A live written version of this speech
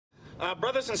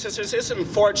Brothers and sisters, it's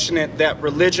unfortunate that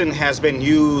religion has been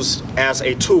used as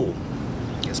a tool.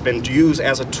 It's been used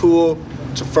as a tool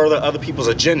to further other people's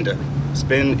agenda.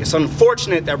 It's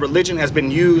unfortunate that religion has been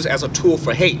used as a tool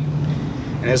for hate.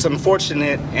 And it's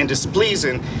unfortunate and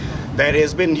displeasing that it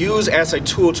has been used as a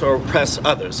tool to oppress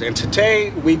others. And today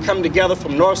we come together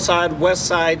from North Side, West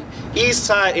Side, East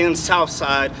Side, and South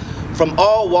Side, from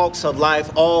all walks of life,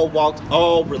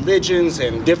 all religions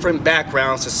and different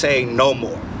backgrounds, to say no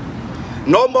more.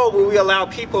 No more will we allow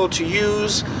people to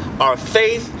use our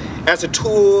faith as a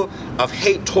tool of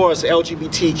hate towards the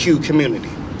LGBTQ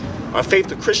community. Our faith,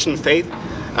 the Christian faith,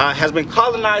 has been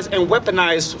colonized and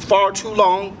weaponized far too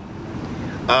long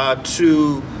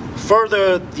to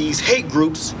further these hate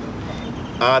groups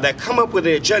that come up with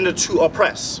an agenda to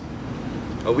oppress.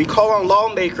 We call on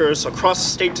lawmakers across the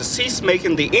state to cease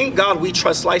making the "In God We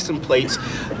Trust" license plates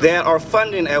that are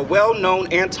funding a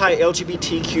well-known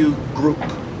anti-LGBTQ group.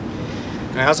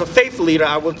 Now, as a faith leader,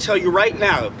 I will tell you right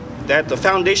now that the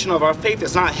foundation of our faith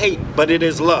is not hate, but it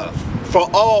is love for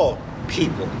all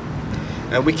people.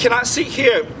 And we cannot sit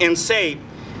here and say,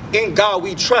 "In God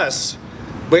we trust,"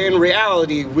 but in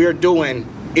reality, we're doing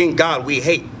 "In God we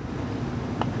hate."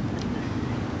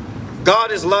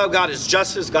 God is love, God is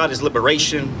justice, God is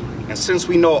liberation. And since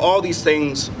we know all these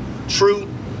things true,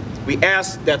 we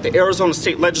ask that the Arizona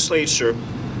State Legislature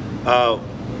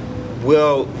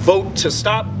will vote to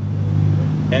stop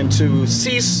and to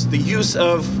cease the use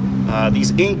of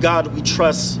these "In God We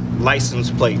Trust" license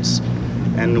plates.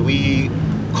 And we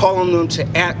call on them to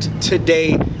act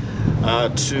today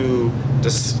to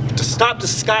stop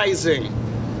disguising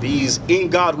these "In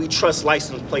God We Trust"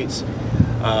 license plates,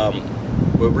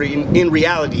 where in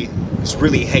reality it's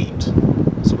really hate.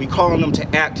 So we call on them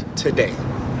to act today.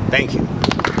 Thank you.